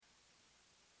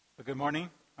So good morning.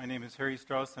 My name is Harry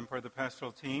Strauss. I'm part of the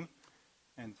pastoral team.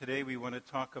 And today we want to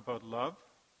talk about love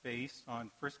based on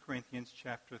 1 Corinthians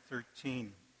chapter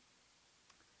 13.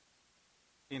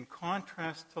 In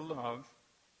contrast to love,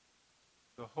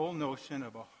 the whole notion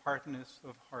of a hardness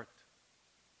of heart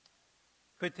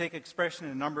could take expression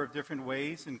in a number of different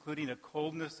ways, including a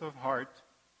coldness of heart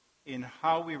in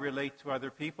how we relate to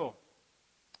other people.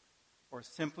 Or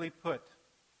simply put,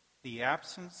 the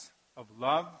absence of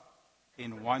love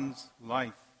in one's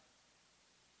life.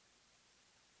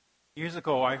 Years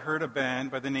ago, I heard a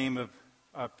band by the name of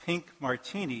Pink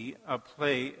Martini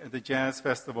play at the Jazz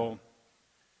Festival.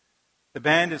 The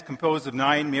band is composed of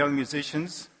 9 male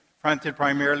musicians, fronted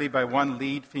primarily by one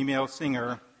lead female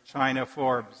singer, China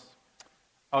Forbes.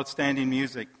 Outstanding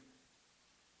music.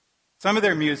 Some of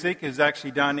their music is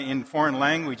actually done in foreign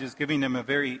languages, giving them a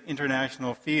very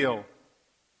international feel.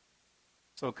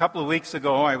 So a couple of weeks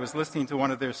ago, I was listening to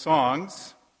one of their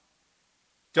songs,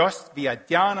 Just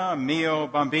Viadiana Mio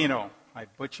Bambino. I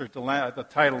butchered the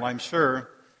title, I'm sure.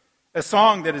 A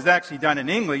song that is actually done in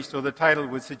English, so the title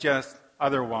would suggest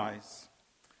otherwise.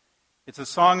 It's a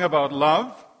song about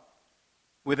love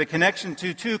with a connection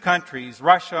to 2 countries,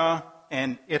 Russia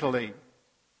and Italy.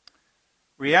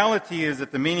 Reality is that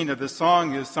the meaning of the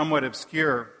song is somewhat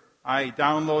obscure. I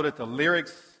downloaded the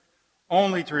lyrics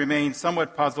only to remain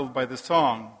somewhat puzzled by the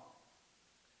song.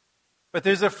 But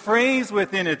there's a phrase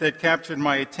within it that captured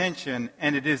my attention,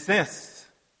 and it is this: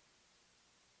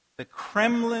 the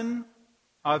Kremlin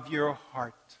of your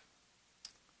heart,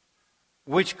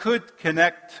 which could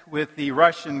connect with the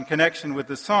Russian connection with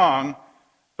the song,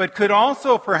 but could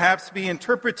also perhaps be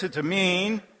interpreted to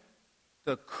mean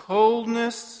the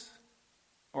coldness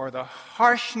or the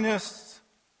harshness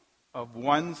of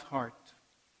one's heart.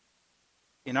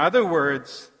 In other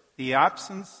words, the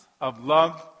absence of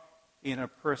love in a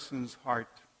person's heart.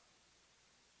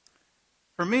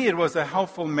 For me, it was a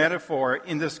helpful metaphor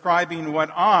in describing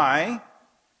what I,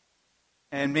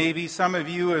 and maybe some of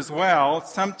you as well,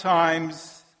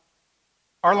 sometimes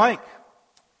are like.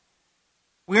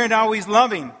 We aren't always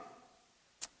loving.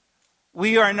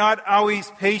 We are not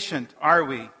always patient, are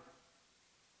we?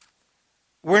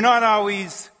 We're not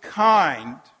always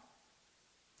kind.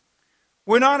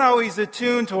 We're not always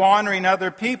attuned to honoring other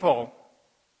people.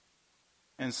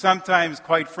 And sometimes,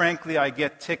 quite frankly, I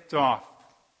get ticked off.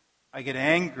 I get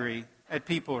angry at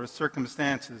people or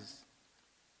circumstances.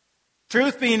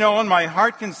 Truth be known, my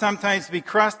heart can sometimes be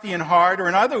crusty and hard, or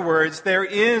in other words, there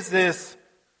is this,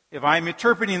 if I'm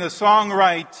interpreting the song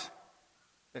right,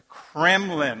 the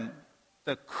Kremlin,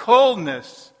 the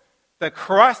coldness, the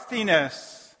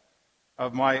crustiness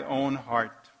of my own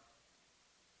heart.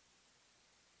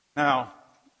 Now,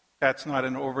 that's not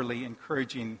an overly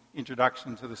encouraging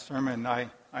introduction to the sermon. I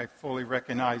fully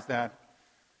recognize that.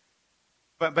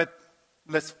 But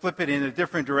let's flip it in a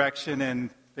different direction, and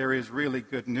there is really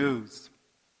good news.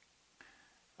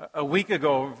 A week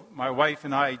ago, my wife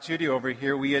and I, Judy over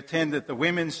here, we attended the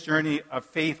Women's Journey of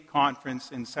Faith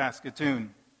conference in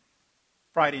Saskatoon.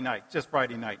 Friday night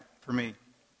for me.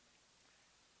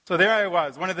 So there I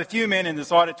was, one of the few men in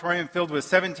this auditorium filled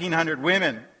with 1,700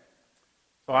 women.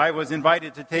 So I was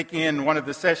invited to take in one of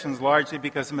the sessions largely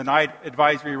because of an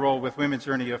advisory role with Women's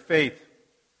Journey of Faith.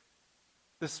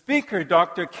 The speaker,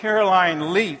 Dr.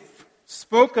 Caroline Leaf,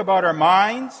 spoke about our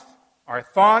minds, our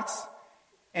thoughts,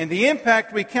 and the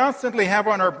impact we constantly have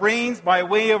on our brains by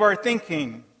way of our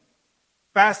thinking.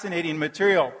 Fascinating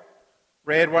material.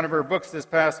 Read one of her books this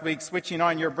past week, Switching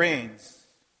on Your Brains.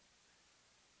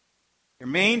 Your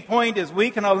main point is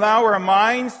we can allow our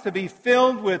minds to be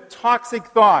filled with toxic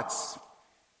thoughts,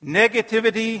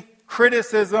 negativity,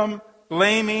 criticism,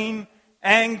 blaming,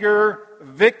 anger,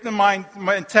 victim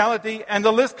mentality, and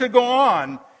the list could go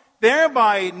on,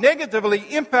 thereby negatively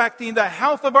impacting the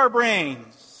health of our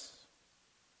brains.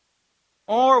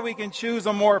 Or we can choose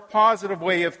a more positive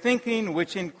way of thinking,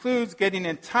 which includes getting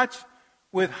in touch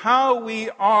with how we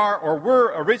are or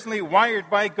were originally wired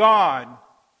by God.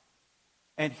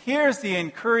 And here's the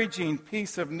encouraging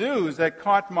piece of news that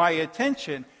caught my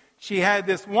attention. She had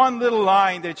this one little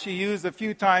line that she used a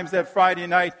few times that Friday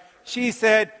night. She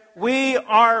said, "We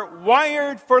are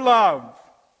wired for love."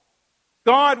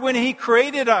 God, when He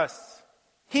created us,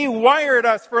 He wired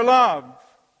us for love.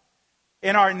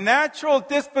 And our natural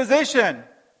disposition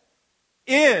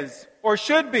is, or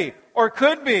should be, or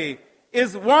could be,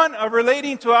 is one of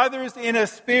relating to others in a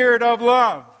spirit of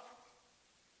love.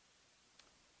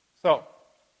 So,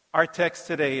 our text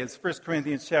today is 1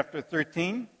 Corinthians chapter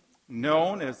 13,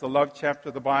 known as the love chapter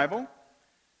of the Bible.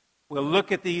 We'll look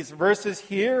at these verses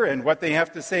here and what they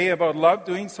have to say about love,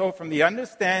 doing so from the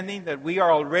understanding that we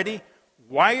are already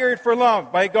wired for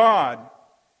love by God?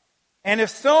 And if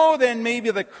so, then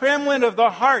maybe the Kremlin of the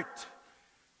heart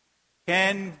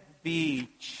can be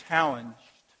challenged.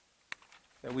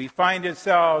 That we find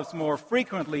ourselves more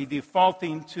frequently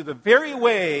defaulting to the very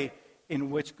way in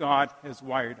which God has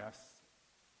wired us.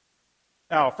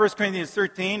 Now, 1 Corinthians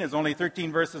 13 is only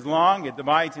 13 verses long. It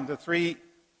divides into 3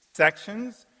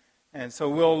 sections. And so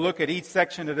we'll look at each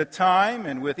section at a time.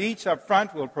 And with each up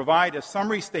front, we'll provide a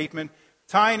summary statement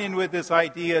tying in with this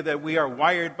idea that we are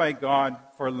wired by God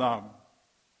for love.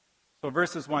 So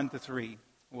verses 1 to 3.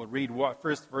 We'll read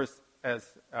first verse as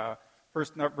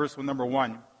verse number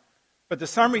 1. But the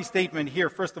summary statement here,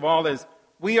 first of all, is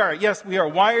we are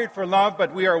wired for love,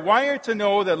 but we are wired to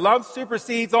know that love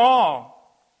supersedes all.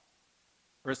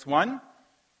 Verse 1,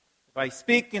 if I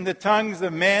speak in the tongues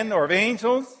of men or of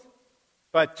angels,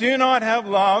 but do not have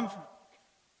love,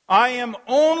 I am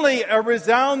only a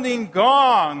resounding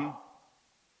gong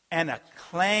and a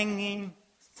clanging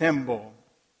cymbal.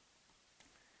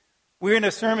 We're in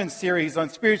a sermon series on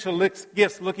spiritual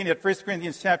gifts looking at 1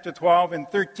 Corinthians chapter 12 and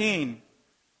 13.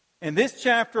 And this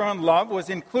chapter on love was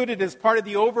included as part of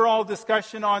the overall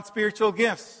discussion on spiritual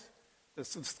gifts.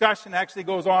 This discussion actually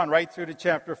goes on right through to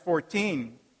chapter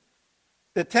 14.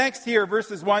 The text here,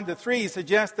 verses 1 to 3,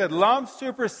 suggests that love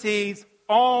supersedes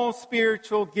all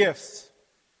spiritual gifts.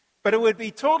 But it would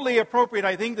be totally appropriate,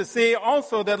 I think, to say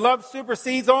also that love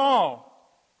supersedes all.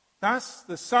 Thus,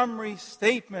 the summary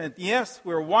statement, yes,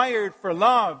 we're wired for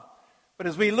love. But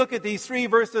as we look at these 3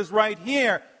 verses right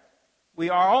here, we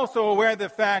are also aware of the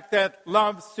fact that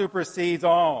love supersedes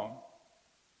all.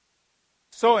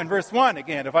 So in verse 1,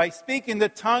 again, if I speak in the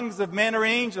tongues of men or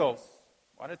angels,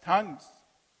 what are tongues?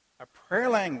 A prayer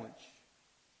language,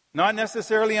 not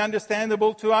necessarily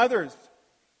understandable to others,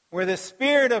 where the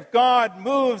Spirit of God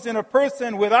moves in a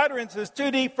person with utterances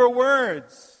too deep for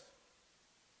words.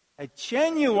 A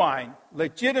genuine,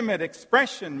 legitimate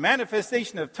expression,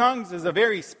 manifestation of tongues is a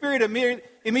very spirit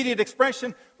immediate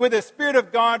expression with the Spirit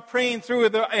of God praying through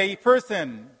a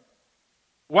person.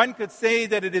 One could say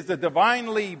that it is a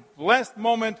divinely blessed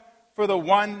moment for the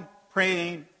one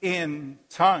praying in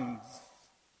tongues.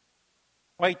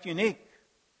 Quite unique.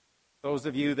 Those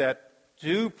of you that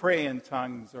do pray in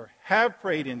tongues or have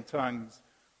prayed in tongues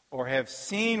or have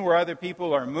seen where other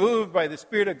people are moved by the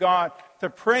Spirit of God to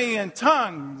pray in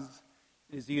tongues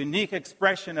is a unique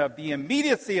expression of the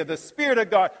immediacy of the Spirit of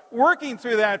God working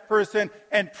through that person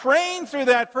and praying through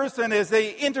that person as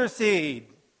they intercede.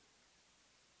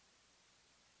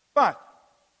 But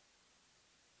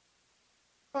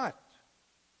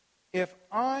if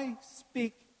I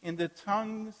speak in the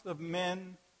tongues of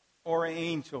men or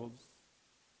angels,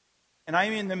 and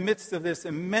I'm in the midst of this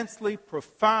immensely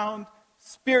profound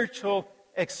spiritual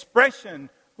expression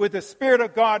with the Spirit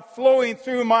of God flowing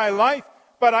through my life,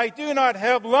 but I do not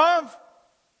have love,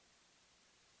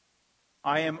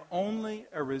 I am only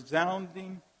a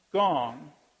resounding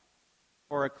gong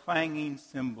or a clanging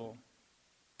cymbal.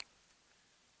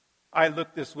 I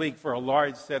looked this week for a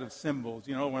large set of cymbals,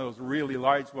 one of those really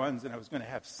large ones, and I was going to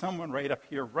have someone right up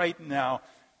here right now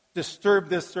disturb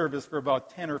this service for about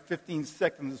 10 or 15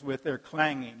 seconds with their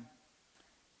clanging.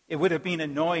 It would have been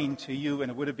annoying to you, and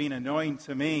it would have been annoying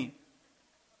to me.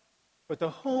 But the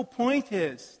whole point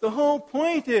is,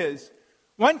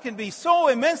 one can be so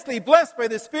immensely blessed by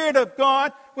the Spirit of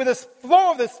God, with a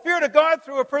flow of the Spirit of God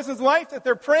through a person's life, that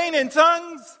they're praying in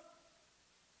tongues.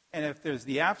 And if there's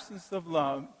the absence of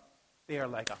love, they are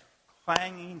like a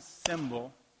clanging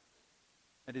cymbal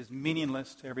that is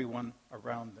meaningless to everyone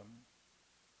around them.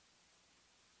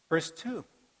 Verse 2,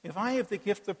 if I have the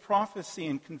gift of prophecy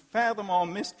and can fathom all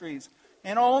mysteries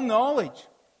and all knowledge,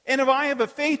 and if I have a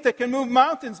faith that can move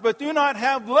mountains but do not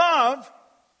have love,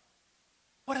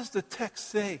 what does the text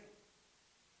say?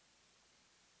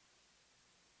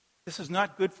 This is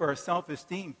not good for our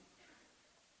self-esteem.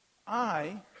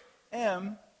 I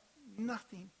am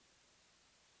nothing.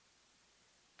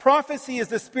 Prophecy is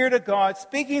the Spirit of God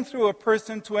speaking through a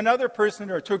person to another person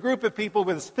or to a group of people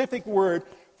with a specific word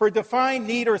for a defined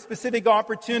need or specific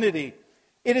opportunity.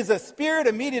 It is a spirit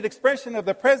immediate expression of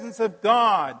the presence of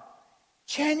God.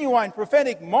 Genuine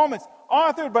prophetic moments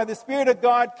authored by the Spirit of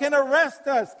God can arrest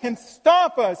us, can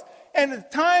stop us, and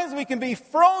at times we can be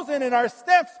frozen in our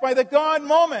steps by the God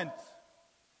moment.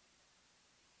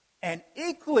 And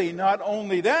equally, not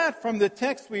only that, from the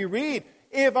text we read,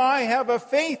 if I have a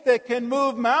faith that can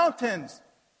move mountains,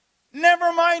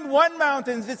 never mind one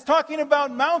mountains, it's talking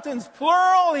about mountains,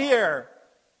 plural here.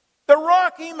 The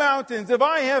Rocky Mountains, if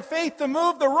I have faith to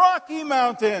move the Rocky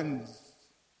Mountains.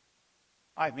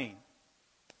 I think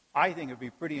it would be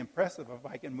pretty impressive if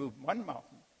I can move one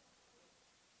mountain.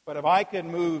 But if I can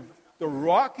move the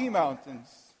Rocky Mountains,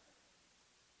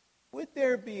 would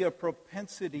there be a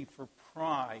propensity for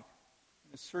pride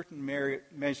and a certain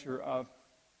measure of,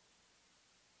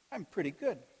 I'm pretty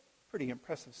good, pretty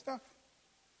impressive stuff?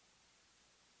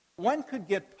 One could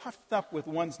get puffed up with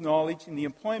one's knowledge in the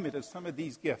employment of some of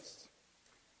these gifts.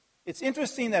 It's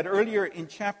interesting that earlier in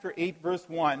chapter 8, verse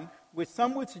 1, which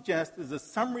some would suggest is a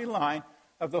summary line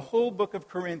of the whole book of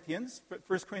Corinthians,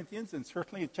 1 Corinthians, and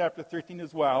certainly chapter 13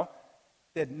 as well,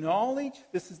 that knowledge,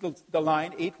 this is the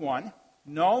line 8:1,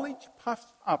 knowledge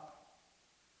puffs up,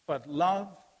 but love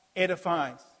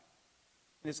edifies.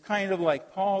 And it's kind of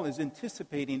like Paul is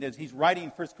anticipating as he's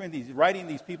writing 1 Corinthians, he's writing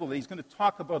these people that he's going to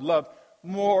talk about love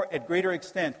more at greater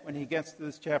extent when he gets to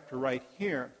this chapter right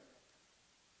here.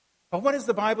 But what does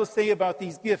the Bible say about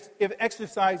these gifts if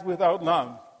exercised without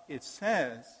love? It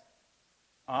says,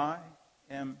 I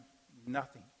am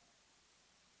nothing.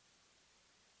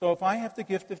 So if I have the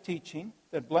gift of teaching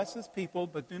that blesses people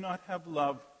but do not have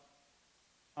love,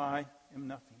 I am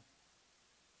nothing.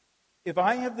 If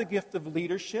I have the gift of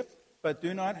leadership but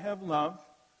do not have love,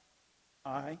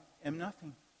 I am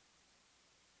nothing.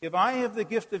 If I have the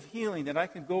gift of healing that I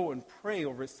can go and pray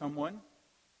over someone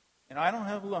and I don't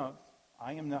have love,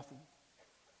 I am nothing.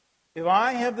 If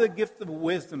I have the gift of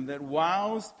wisdom that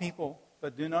wows people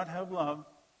but do not have love,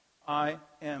 I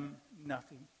am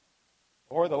nothing.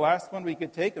 Or the last one we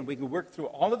could take, and we could work through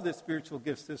all of the spiritual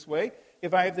gifts this way.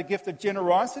 If I have the gift of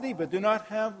generosity but do not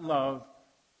have love,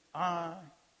 I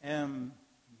am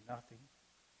nothing.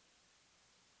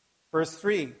 Verse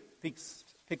 3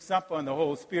 picks up on the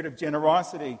whole spirit of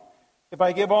generosity. If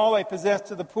I give all I possess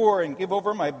to the poor and give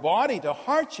over my body to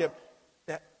hardship,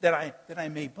 that I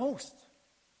may boast,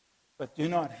 but do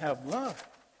not have love,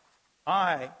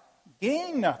 I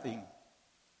gain nothing.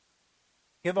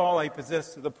 Give all I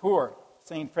possess to the poor.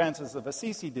 St. Francis of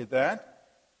Assisi did that.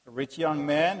 A rich young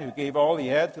man who gave all he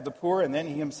had to the poor, and then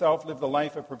he himself lived a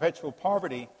life of perpetual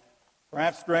poverty.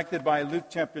 Perhaps directed by Luke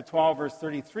chapter 12, verse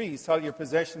 33, sell your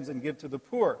possessions and give to the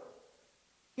poor.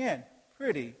 Again,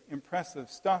 pretty impressive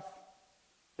stuff.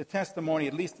 The testimony,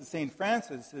 at least of St.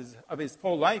 Francis, of his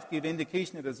whole life gave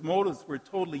indication that his motives were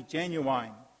totally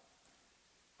genuine.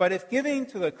 But if giving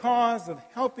to the cause of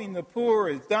helping the poor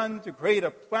is done to create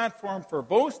a platform for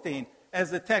boasting, as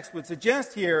the text would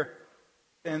suggest here,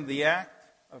 then the act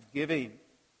of giving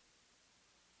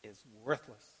is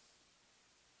worthless.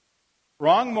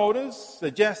 Wrong motives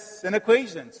suggests an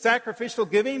equation. Sacrificial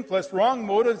giving plus wrong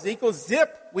motives equals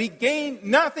zip. We gain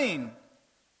nothing.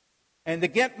 And to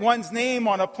get one's name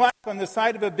on a plaque on the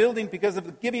side of a building because of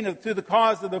the giving to the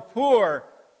cause of the poor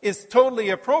is totally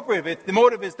appropriate if the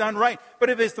motive is done right. But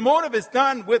if the motive is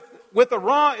done with the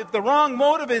wrong, if the wrong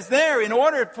motive is there in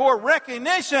order for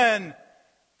recognition,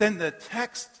 then the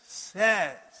text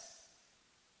says,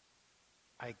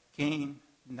 I gain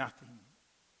nothing.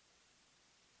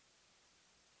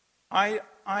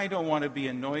 I don't want to be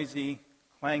a noisy,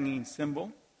 clanging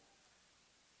cymbal.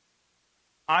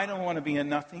 I don't want to be a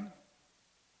nothing.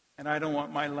 And I don't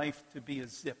want my life to be a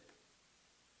zip.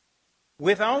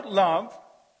 Without love,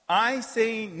 I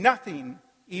say nothing,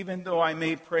 even though I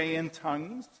may pray in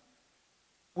tongues.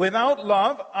 Without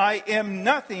love, I am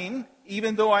nothing,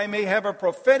 even though I may have a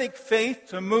prophetic faith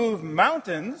to move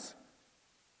mountains.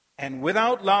 And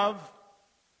without love,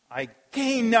 I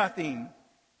gain nothing,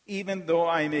 even though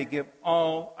I may give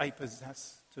all I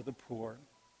possess to the poor.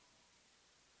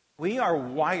 We are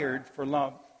wired for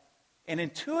love. And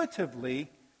intuitively,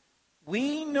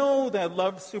 we know that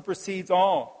love supersedes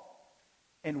all.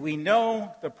 And we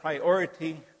know the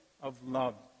priority of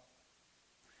love.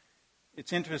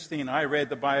 It's interesting, I read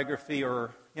the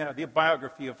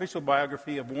official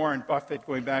biography of Warren Buffett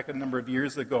going back a number of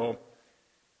years ago.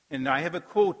 And I have a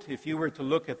quote, if you were to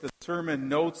look at the sermon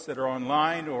notes that are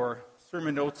online or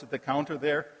sermon notes at the counter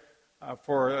there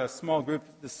for a small group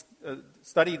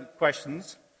study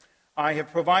questions, I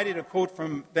have provided a quote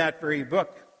from that very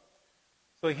book.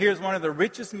 So here's one of the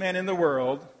richest men in the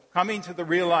world coming to the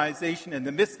realization in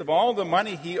the midst of all the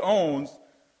money he owns,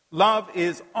 love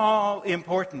is all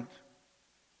important.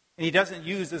 And he doesn't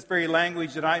use this very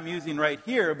language that I'm using right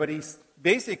here, but he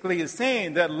basically is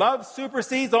saying that love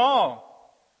supersedes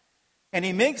all. And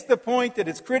he makes the point that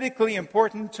it's critically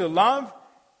important to love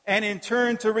and in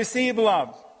turn to receive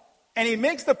love. And he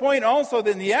makes the point also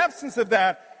that in the absence of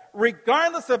that,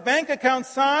 regardless of bank account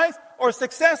size or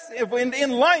success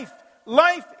in life,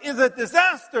 life is a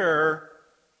disaster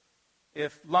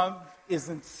if love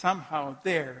isn't somehow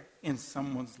there in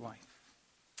someone's life.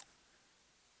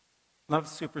 Love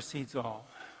supersedes all.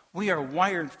 We are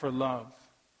wired for love.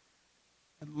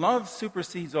 And love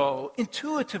supersedes all.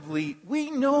 Intuitively,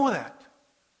 we know that.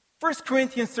 1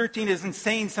 Corinthians 13 isn't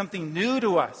saying something new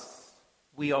to us.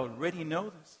 We already know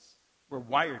this. We're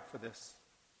wired for this.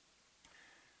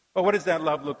 But what does that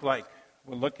love look like?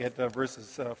 We'll look at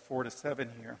verses 4 to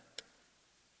 7 here.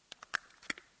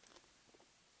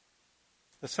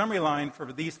 The summary line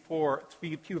for these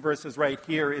few verses right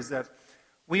here is that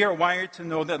we are wired to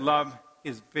know that love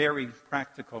is very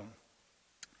practical.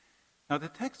 Now, the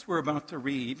text we're about to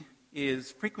read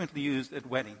is frequently used at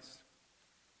weddings.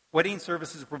 Wedding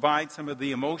services provide some of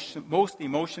the most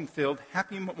emotion-filled,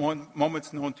 happy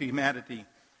moments known to humanity.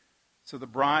 So the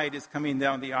bride is coming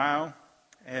down the aisle,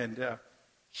 and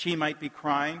she might be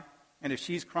crying. And if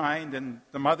she's crying, then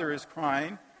the mother is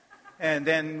crying. And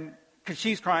then, because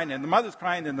she's crying and the mother's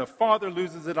crying, then the father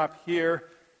loses it up here.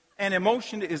 And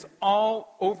emotion is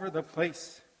all over the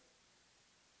place.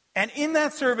 And in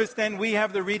that service, then, we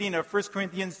have the reading of 1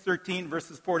 Corinthians 13,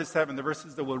 verses 4 to 7, the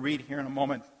verses that we'll read here in a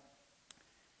moment.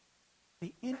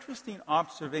 The interesting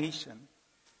observation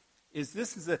is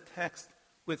this is a text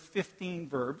with 15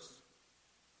 verbs,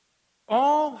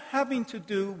 all having to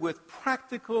do with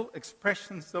practical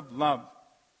expressions of love.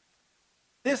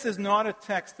 This is not a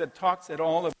text that talks at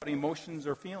all about emotions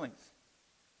or feelings.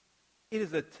 It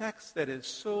is a text that is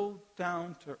so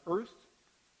down to earth,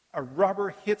 a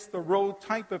rubber hits the road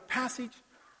type of passage,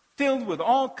 filled with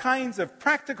all kinds of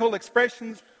practical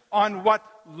expressions on what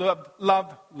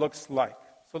love looks like.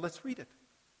 So let's read it.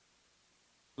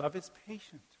 Love is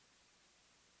patient.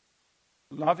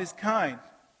 Love is kind.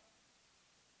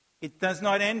 It does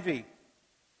not envy.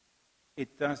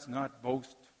 It does not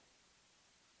boast.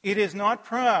 It is not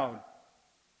proud.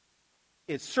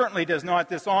 It certainly does not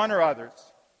dishonor others.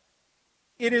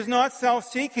 It is not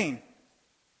self-seeking.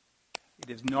 It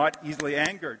is not easily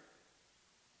angered.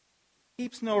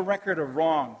 Keeps no record of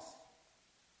wrongs.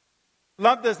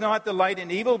 Love does not delight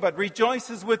in evil, but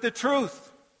rejoices with the truth.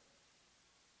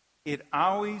 It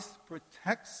always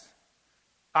protects,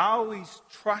 always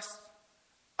trusts,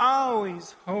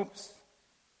 always hopes,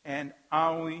 and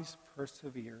always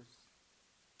perseveres.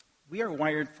 We are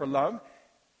wired for love,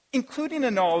 including the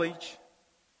knowledge,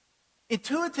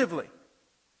 intuitively,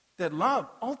 that love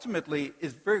ultimately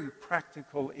is very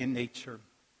practical in nature.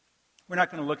 We're not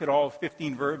going to look at all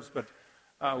 15 verbs, but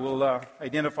we'll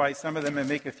identify some of them and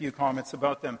make a few comments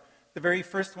about them. The very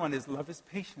first one is love is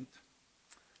patient.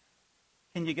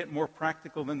 Can you get more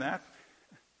practical than that?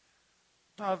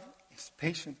 Love is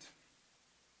patient.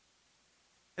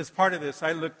 As part of this,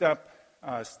 I looked up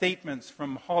statements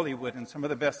from Hollywood and some of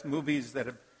the best movies that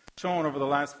have shown over the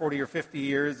last 40 or 50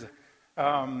 years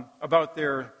about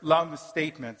their love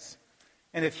statements.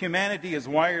 And if humanity is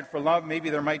wired for love, maybe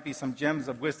there might be some gems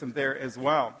of wisdom there as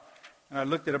well. And I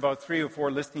looked at about 3 or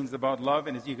 4 listings about love,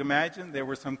 and as you can imagine, there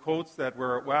were some quotes that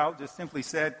were, well, just simply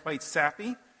said, quite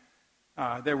sappy.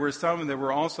 There were some that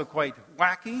were also quite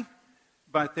wacky,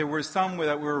 but there were some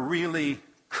that were really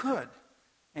good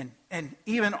and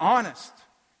even honest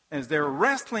as they're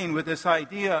wrestling with this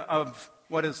idea of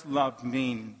what does love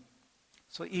mean.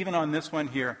 So even on this one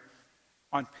here,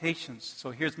 on patience. So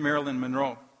here's Marilyn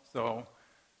Monroe. So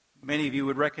many of you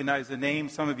would recognize the name.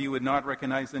 Some of you would not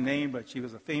recognize the name, but she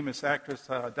was a famous actress,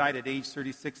 died at age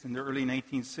 36 in the early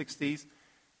 1960s.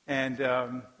 And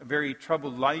a very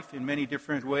troubled life in many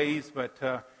different ways,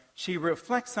 but she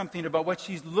reflects something about what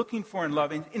she's looking for in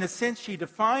love. And in a sense, she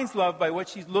defines love by what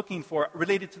she's looking for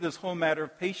related to this whole matter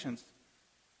of patience.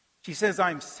 She says,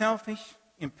 I'm selfish,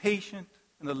 impatient,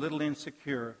 and a little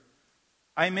insecure.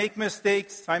 I make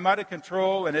mistakes, I'm out of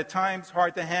control, and at times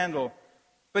hard to handle.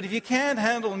 But if you can't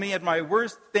handle me at my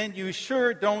worst, then you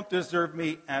sure don't deserve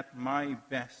me at my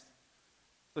best.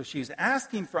 So she's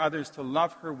asking for others to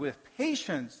love her with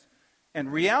patience.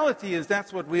 And reality is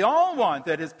that's what we all want,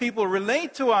 that as people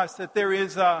relate to us, that there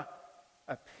is a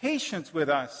patience with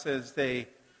us as they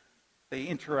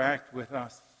interact with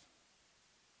us.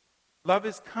 Love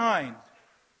is kind.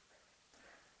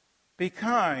 Be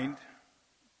kind,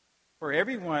 for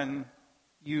everyone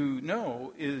you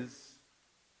know is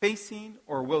facing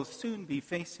or will soon be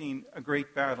facing a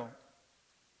great battle.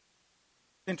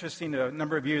 Interesting, a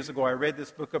number of years ago I read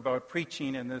this book about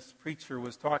preaching, and this preacher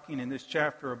was talking in this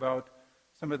chapter about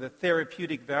some of the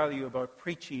therapeutic value about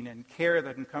preaching and care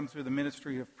that can come through the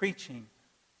ministry of preaching.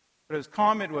 But his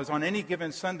comment was, on any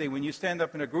given Sunday, when you stand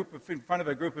up in front of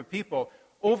a group of people,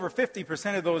 over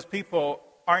 50% of those people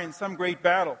are in some great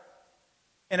battle.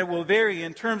 And it will vary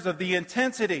in terms of the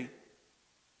intensity.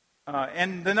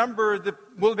 And the number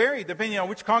will vary depending on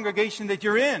which congregation that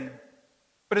you're in.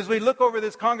 But as we look over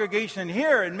this congregation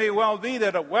here, it may well be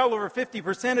that well over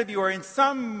 50% of you are in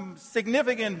some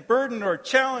significant burden or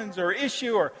challenge or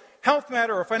issue or health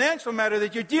matter or financial matter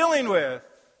that you're dealing with.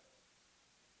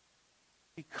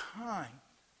 Be kind.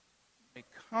 Be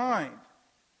kind.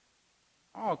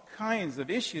 All kinds of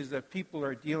issues that people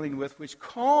are dealing with, which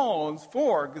calls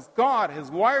for, because God has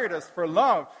wired us for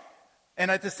love, and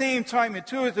at the same time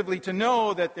intuitively to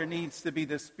know that there needs to be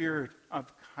the spirit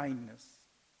of kindness.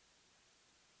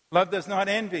 Love does not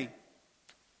envy.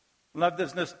 Love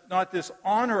does not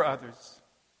dishonor others.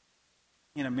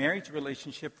 In a marriage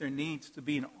relationship, there needs to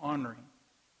be an honoring,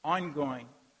 ongoing,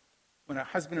 when a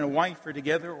husband and wife are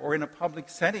together or in a public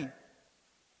setting.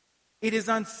 It is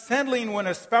unsettling when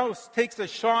a spouse takes a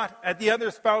shot at the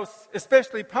other spouse,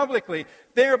 especially publicly,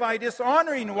 thereby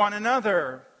dishonoring one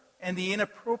another, and the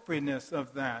inappropriateness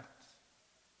of that.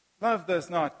 Love does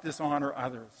not dishonor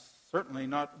others, certainly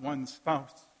not one's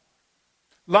spouse.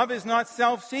 Love is not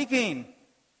self-seeking.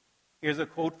 Here's a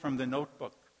quote from The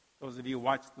Notebook. Those of you who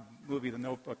watched the movie The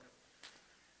Notebook.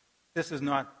 This is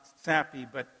not sappy,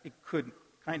 but it could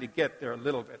kind of get there a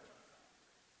little bit.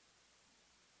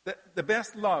 The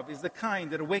best love is the kind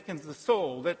that awakens the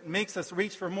soul, that makes us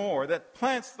reach for more, that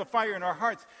plants the fire in our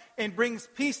hearts and brings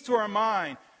peace to our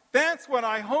mind. That's what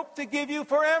I hope to give you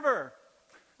forever.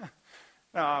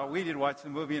 We did watch the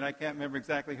movie, and I can't remember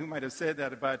exactly who might have said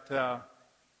that,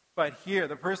 but here,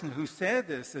 the person who said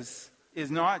this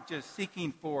is not just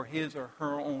seeking for his or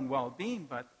her own well-being,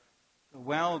 but the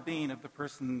well-being of the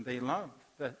person they love.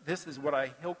 That this is what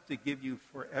I hope to give you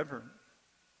forever.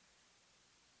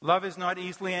 Love is not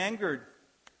easily angered.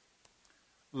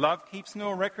 Love keeps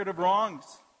no record of wrongs.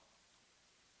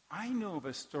 I know of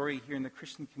a story here in the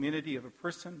Christian community of a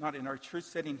person, not in our church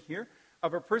setting here,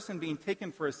 of a person being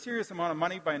taken for a serious amount of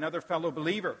money by another fellow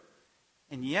believer.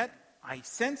 And yet, I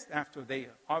sensed after they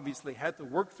obviously had to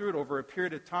work through it over a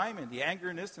period of time, and the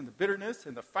angerness and the bitterness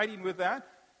and the fighting with that,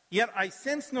 yet I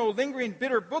sensed no lingering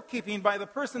bitter bookkeeping by the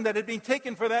person that had been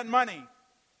taken for that money.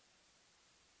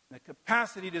 The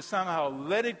capacity to somehow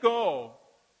let it go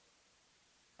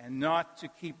and not to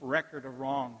keep record of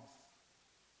wrongs.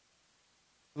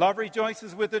 Love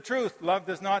rejoices with the truth. Love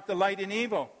does not delight in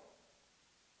evil.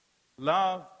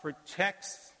 Love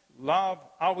protects. Love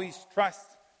always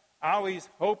trusts, always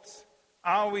hopes,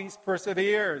 always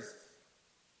perseveres.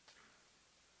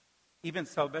 Even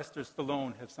Sylvester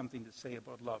Stallone has something to say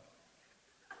about love.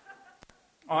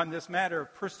 On this matter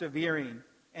of persevering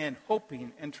and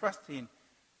hoping and trusting,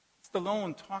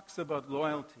 Stallone talks about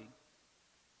loyalty.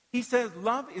 He says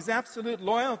love is absolute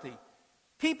loyalty.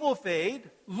 People fade,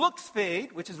 looks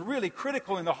fade, which is really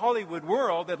critical in the Hollywood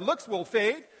world, that looks will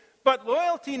fade, but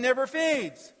loyalty never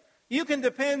fades. You can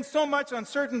depend so much on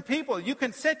certain people. You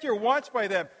can set your watch by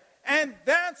them. And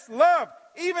that's love,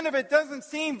 even if it doesn't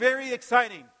seem very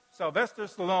exciting. Sylvester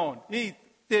Stallone, he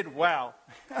did well.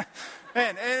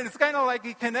 and it's kind of like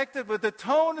he connected with the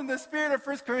tone and the spirit of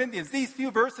 1 Corinthians. These few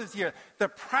verses here, the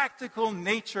practical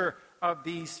nature of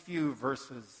these few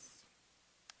verses.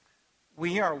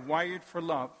 We are wired for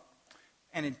love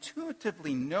and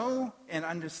intuitively know and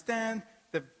understand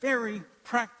the very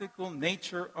practical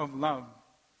nature of love.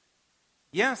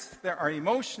 Yes, there are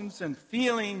emotions and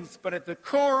feelings, but at the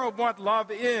core of what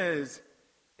love is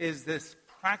this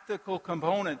practical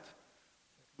component.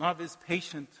 Love is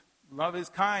patient. Love is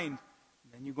kind.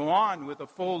 And then you go on with a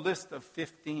full list of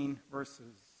 15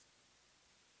 verses.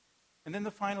 And then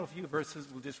the final few verses,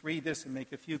 we'll just read this and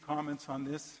make a few comments on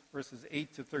this, verses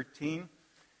 8 to 13.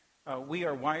 We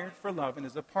are wired for love, and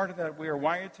as a part of that, we are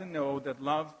wired to know that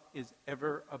love is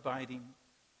ever abiding.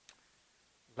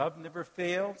 Love never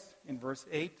fails. In verse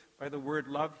 8, by the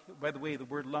way, the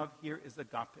word love here is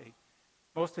agape.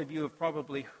 Most of you have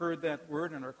probably heard that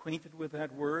word and are acquainted with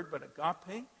that word, but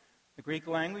agape, the Greek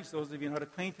language, those of you not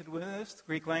acquainted with this, the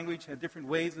Greek language had different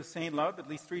ways of saying love, at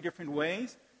least 3 different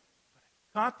ways.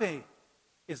 But agape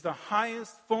is the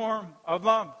highest form of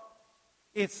love.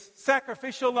 It's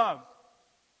sacrificial love.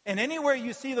 And anywhere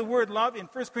you see the word love in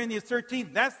 1 Corinthians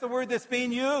 13, that's the word that's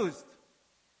being used.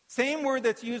 Same word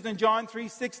that's used in John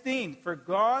 3:16. For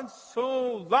God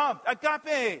so loved,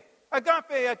 agape,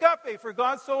 agape, agape. For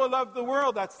God so loved the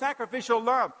world, that's sacrificial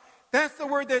love. That's the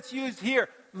word that's used here.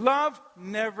 Love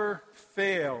never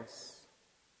fails.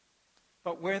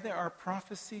 But where there are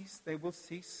prophecies, they will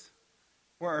cease.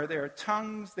 Where there are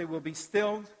tongues, they will be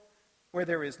stilled. Where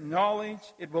there is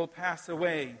knowledge, it will pass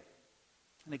away.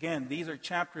 And again, these are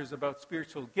chapters about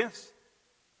spiritual gifts.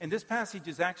 And this passage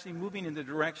is actually moving in the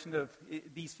direction of,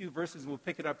 these few verses, we'll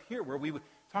pick it up here, where we were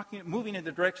moving in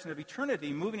the direction of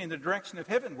eternity, moving in the direction of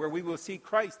heaven, where we will see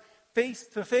Christ face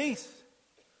to face.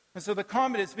 And so the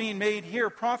comment is being made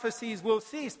here, prophecies will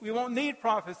cease. We won't need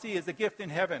prophecy as a gift in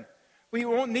heaven. We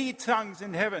won't need tongues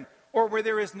in heaven. Or where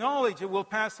there is knowledge, it will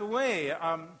pass away.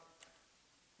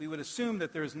 we would assume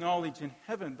that there's knowledge in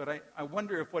heaven, but I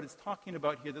wonder if what it's talking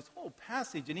about here, this whole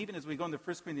passage, and even as we go into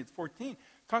 1 Corinthians 14,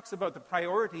 talks about the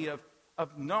priority of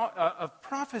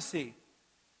prophecy.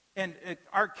 And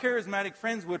our charismatic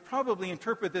friends would probably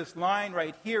interpret this line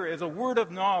right here as a word of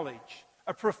knowledge,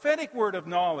 a prophetic word of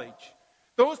knowledge.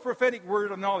 Those prophetic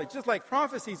word of knowledge, just like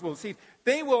prophecies will cease,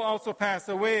 they will also pass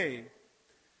away.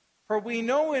 For we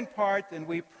know in part and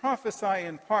we prophesy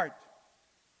in part.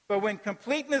 But when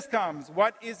completeness comes,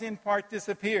 what is in part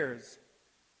disappears.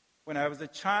 When I was a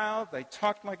child, I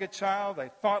talked like a child, I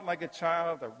thought like a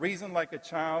child, I reasoned like a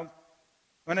child.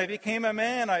 When I became a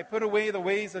man, I put away the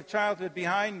ways of childhood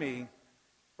behind me.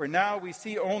 For now we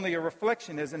see only a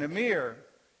reflection as in a mirror.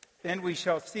 Then we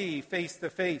shall see face to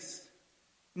face.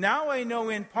 Now I know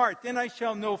in part, then I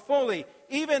shall know fully,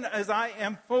 even as I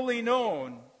am fully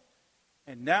known.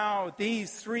 And now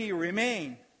these three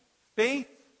remain: faith,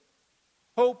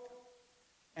 hope,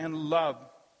 and love.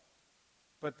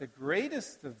 But the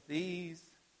greatest of these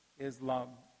is love.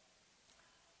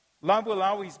 Love will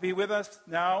always be with us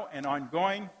now and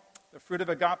ongoing. The fruit of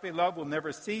agape love will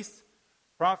never cease.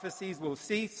 Prophecies will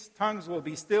cease. Tongues will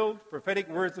be stilled. Prophetic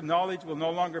words of knowledge will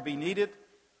no longer be needed.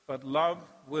 But love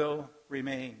will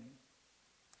remain.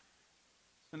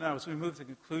 So now, as we move to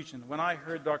conclusion, when I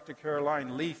heard Dr.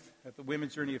 Caroline Leaf at the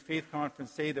Women's Journey of Faith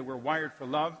Conference say that we're wired for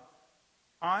love,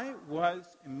 I was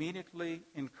immediately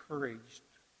encouraged,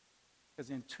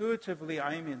 because intuitively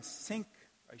I am in sync.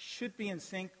 I should be in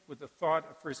sync with the thought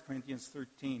of 1 Corinthians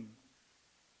 13.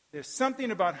 There's something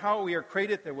about how we are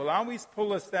created that will always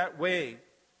pull us that way,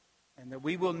 and that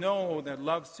we will know that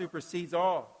love supersedes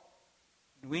all.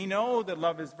 And we know that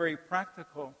love is very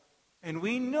practical, and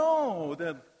we know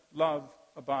that love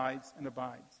abides and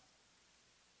abides.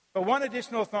 But one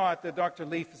additional thought that Dr.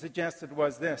 Leaf suggested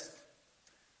was this: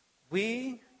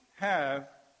 we have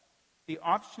the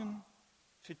option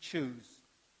to choose.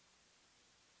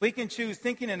 We can choose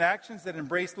thinking and actions that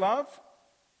embrace love,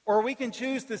 or we can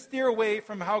choose to steer away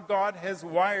from how God has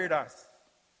wired us.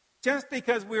 Just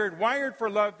because we're wired for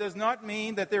love does not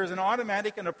mean that there is an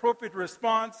automatic and appropriate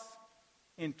response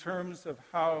in terms of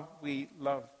how we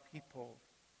love people.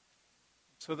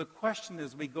 So the question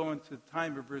as we go into the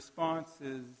time of response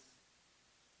is,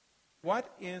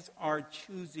 what is our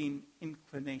choosing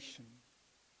inclination?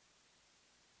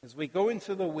 As we go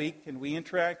into the week and we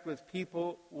interact with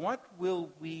people, what will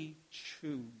we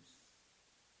choose?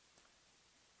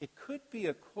 It could be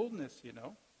a coldness,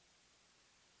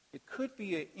 It could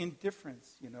be an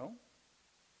indifference,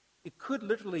 It could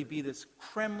literally be this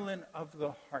Kremlin of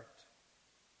the heart.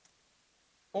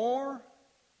 Or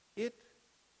it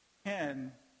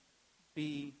can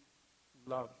be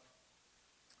love.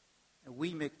 And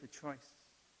we make the choice.